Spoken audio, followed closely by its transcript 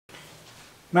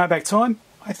Mailbag time.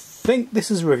 I think this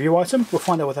is a review item. We'll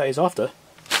find out what that is after.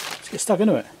 Let's get stuck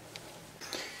into it.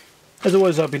 As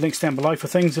always, there'll be links down below for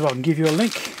things if I can give you a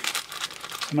link.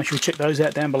 So make sure you check those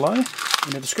out down below in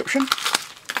the description.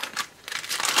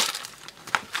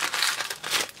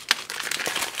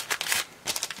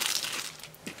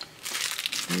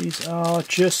 These are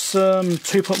just some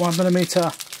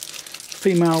 2.1mm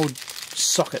female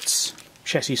sockets,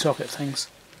 chassis socket things.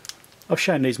 I've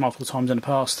shown these multiple times in the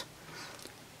past.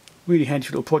 Really handy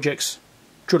for little projects.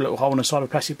 Drill a little hole in the side of a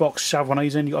plastic box, shove one of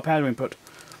these in, you've got a power input.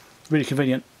 Really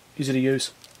convenient, easy to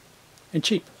use, and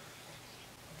cheap.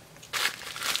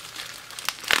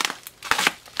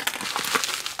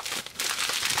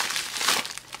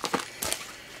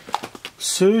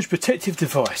 Surge protective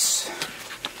device.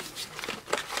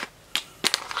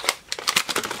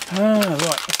 Ah,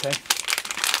 right, okay.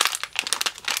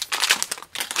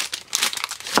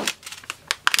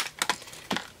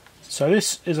 So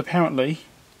this is apparently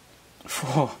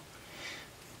for,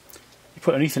 you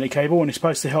put an Ethernet cable and it's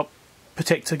supposed to help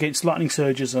protect against lightning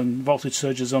surges and voltage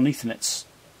surges on Ethernets.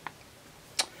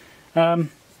 In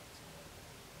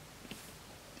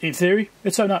theory,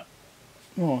 let's open up.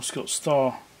 Oh, it's got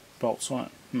star bolts on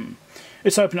it.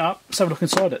 Let's open it up, let's have a look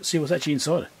inside it, see what's actually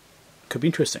inside it. Could be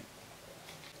interesting.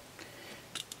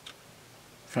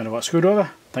 Found a right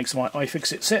screwdriver, thanks to my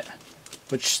iFixit set,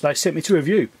 which they sent me to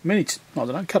review I don't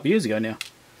know, a couple of years ago now.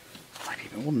 Maybe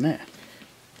even more than that.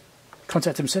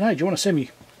 Contacted them and said, hey, do you want to send me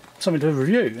something to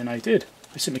review? And they did.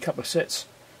 They sent me a couple of sets,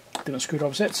 different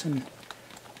screwdriver sets, and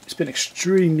it's been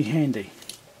extremely handy.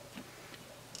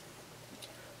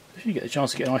 If you get the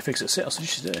chance to get an iFixit set, that's what you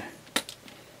should do.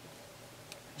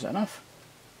 Is that enough?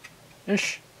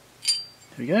 Ish.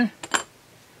 There we go.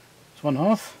 It's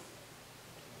 1/2.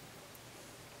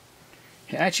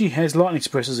 It actually has lightning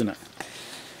suppressors in it.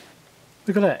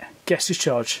 Look at that, gas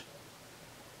discharge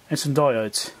and some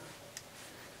diodes.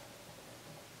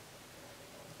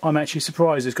 I'm actually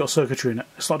surprised it's got circuitry in it.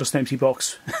 It's not just an empty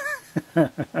box.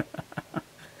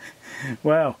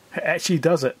 Wow, it actually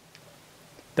does it.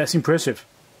 That's impressive.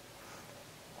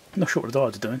 Not sure what the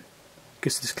diodes are doing.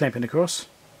 Guess it's clamping across.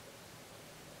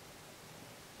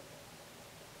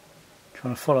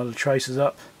 Trying to follow the traces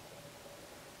up.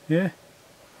 Yeah.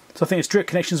 So I think it's direct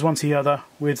connections one to the other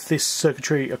with this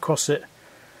circuitry across it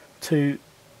to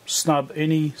snub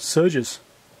any surges.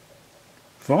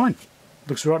 Fine.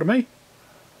 Looks right to me.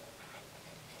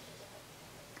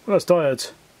 Well, that's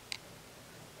diodes.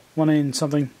 One in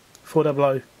something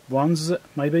 4001s, is it?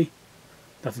 Maybe.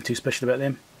 Nothing too special about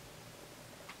them.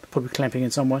 Probably clamping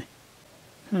in some way.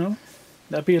 Well,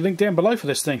 that'd be a link down below for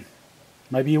this thing.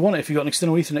 Maybe you want it if you've got an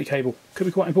external Ethernet cable. Could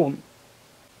be quite important.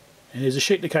 And there's a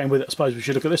sheet that came with it. I suppose we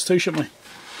should look at this too, shouldn't we?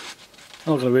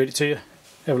 I'm not going to read it to you.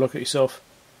 Have a look at it yourself.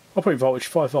 Operating voltage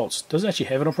 5 volts. Does it actually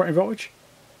have an operating voltage?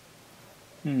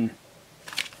 There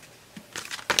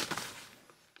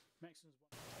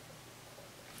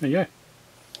you go.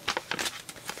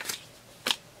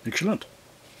 Excellent.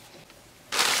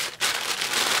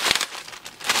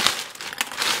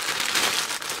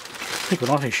 Pick one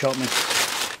off, he shot me.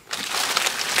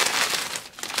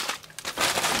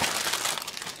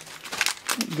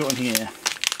 What have we got in here?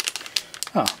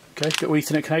 Oh, okay, got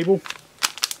Ethernet cable.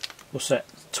 What's that?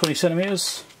 20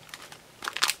 centimeters.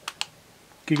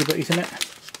 Gigabit Ethernet.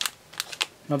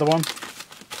 Another one.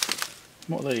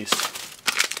 What are these?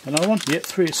 Another one? Yep,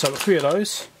 three. So I've got 3 of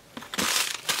those.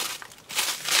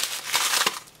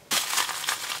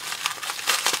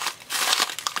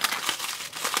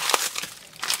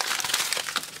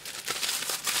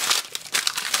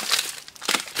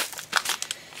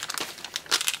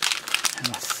 And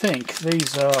I think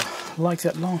these are like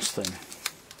that last thing,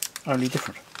 only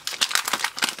different.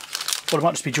 Or it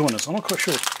might just be joiners, I'm not quite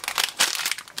sure.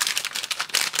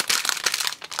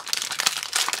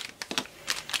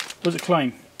 What does it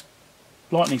claim?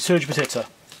 Lightning surge protector.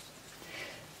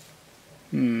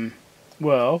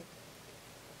 Well,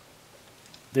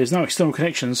 there's no external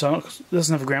connection, so it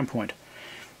doesn't have a ground point.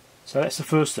 So that's the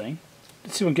first thing.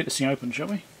 Let's see if we can get this thing open, shall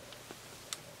we?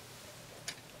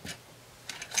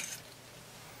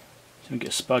 So we can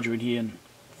get a spudger in here and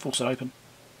force it open.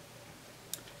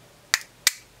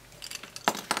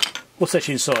 What's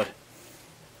actually inside?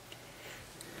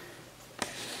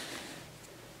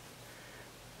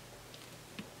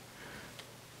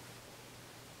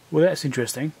 Well, that's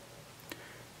interesting.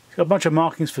 It's got a bunch of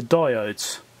markings for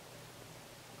diodes.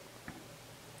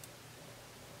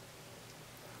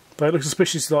 But it looks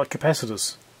suspiciously like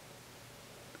capacitors.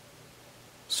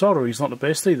 Soldering's not the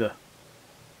best either.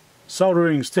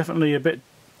 Soldering's definitely a bit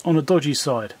on the dodgy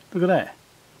side. Look at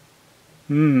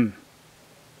that.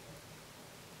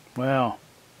 Wow.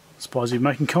 Surprised you're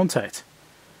making contact.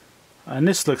 And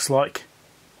this looks like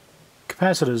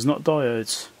capacitors, not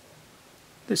diodes.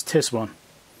 Let's test one.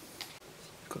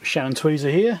 Got a Shannon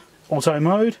tweezer here, auto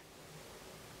mode.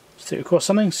 Stick it across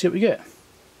something, see what we get.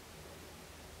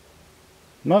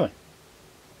 Nothing.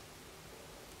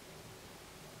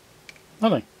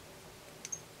 Nothing.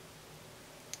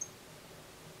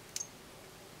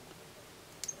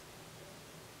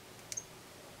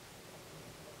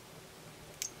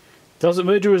 Doesn't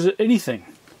measure anything.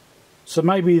 So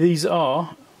maybe these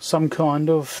are some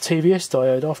kind of TVS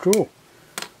diode after all.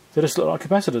 They just look like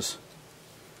capacitors.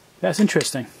 That's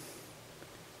interesting.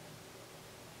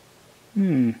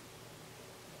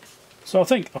 So I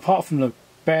think apart from the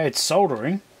bad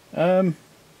soldering,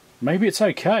 maybe it's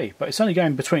okay, but it's only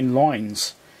going between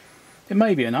lines. It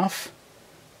may be enough,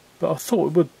 but I thought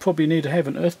it would probably need to have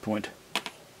an earth point.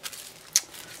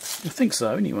 I think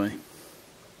so anyway.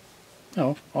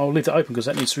 Oh, I'll leave that open because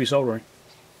that needs resoldering.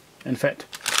 In fact,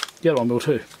 the other one will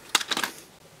too.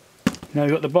 Now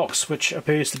we've got the box, which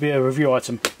appears to be a review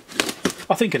item.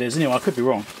 I think it is anyway, I could be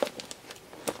wrong.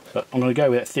 But I'm going to go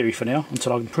with that theory for now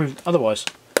until I can prove otherwise.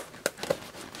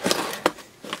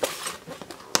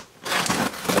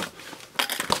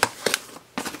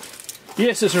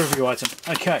 Yes, it's a review item.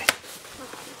 Okay.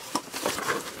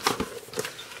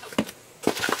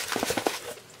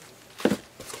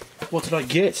 What did I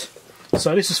get?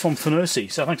 So this is from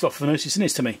FNIRSI. So thanks a lot for FNIRSI sending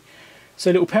this to me. It's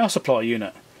a little power supply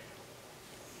unit.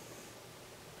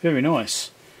 Very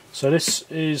nice. So this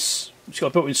is, it's got a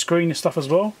built-in screen and stuff as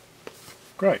well.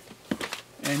 Great.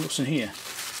 And what's in here?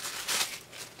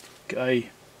 Got a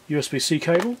USB-C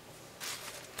cable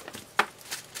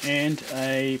and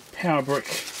a power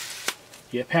brick.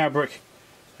 Yeah, power brick.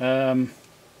 It's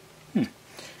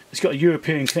got a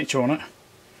European connector on it,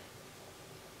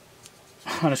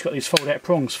 and it's got these fold-out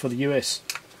prongs for the US.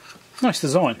 Nice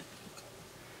design.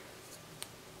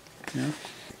 Yeah.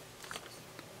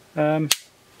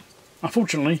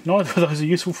 Unfortunately, neither of those are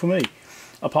useful for me,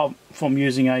 apart from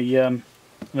using a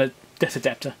depth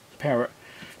adapter to power it.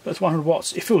 But it's 100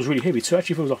 watts. It feels really heavy too.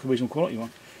 Actually, feels like a reasonable quality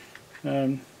one.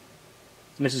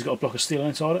 This has got a block of steel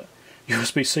inside it.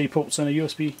 USB-C ports and a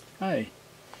USB-A.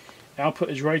 Output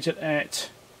is rated at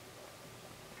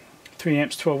 3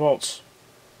 amps, 12 volts,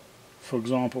 for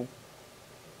example.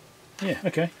 Yeah,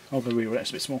 okay. I'll go read it. That's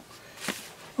a bit small.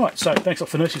 Right, so thanks a lot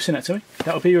for FNIRSI sending that to me.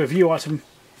 That'll be a review item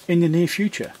in the near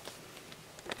future.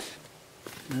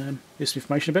 Here's some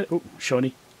information about it. Oh,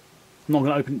 shiny. I'm not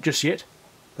going to open it just yet,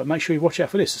 but make sure you watch out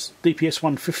for this. It's DPS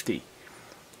 150.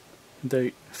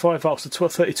 The 5 volts to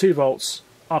 32 volts,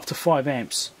 up to 5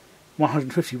 amps,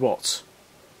 150 watts.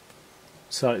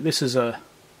 So this is a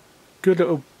good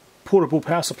little portable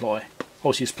power supply.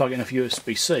 Obviously, just plug in a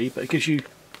USB-C, but it gives you,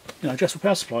 adjustable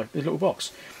power supply, this little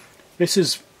box. This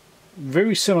is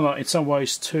very similar in some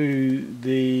ways to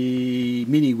the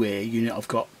Miniware unit I've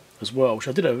got as well, which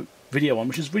I did a video on,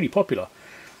 which is really popular.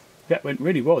 That went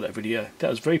really well, that video. That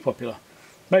was very popular.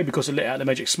 Maybe because it let out the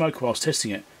magic smoke while I was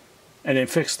testing it, and then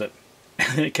fixed it,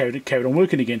 and then it carried on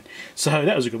working again. So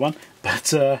that was a good one.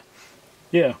 But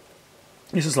yeah,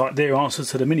 this is like their answer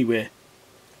to the Miniware,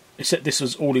 except this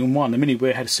was all in one. The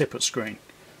Miniware had a separate screen.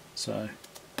 So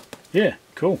yeah,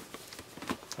 cool.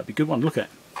 That'd be a good one to look at.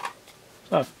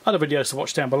 So, other videos to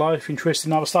watch down below if you're interested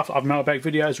in other stuff. I've mailbag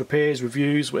videos, repairs,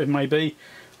 reviews, whatever it may be.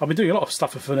 I've been doing a lot of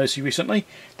stuff with FNIRSI recently.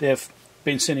 They've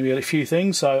been sending me a few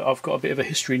things, so I've got a bit of a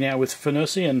history now with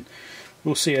FNIRSI, and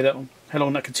we'll see how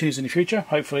long that continues in the future.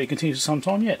 Hopefully it continues for some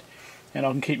time yet, and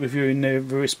I can keep reviewing their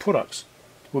various products.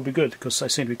 It will be good because they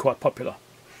seem to be quite popular.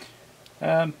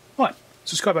 Right,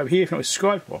 subscribe over here if you're not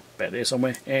subscribed. Well, about there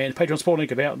somewhere, and Patreon support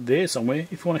link about there somewhere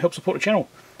if you want to help support the channel.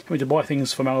 If you want to buy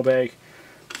things for mailbag.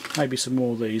 Maybe some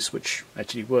more of these, which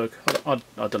actually work. I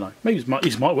don't know. Maybe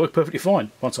these might work perfectly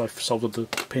fine once I've soldered the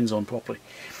pins on properly.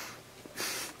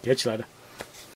 Catch you later.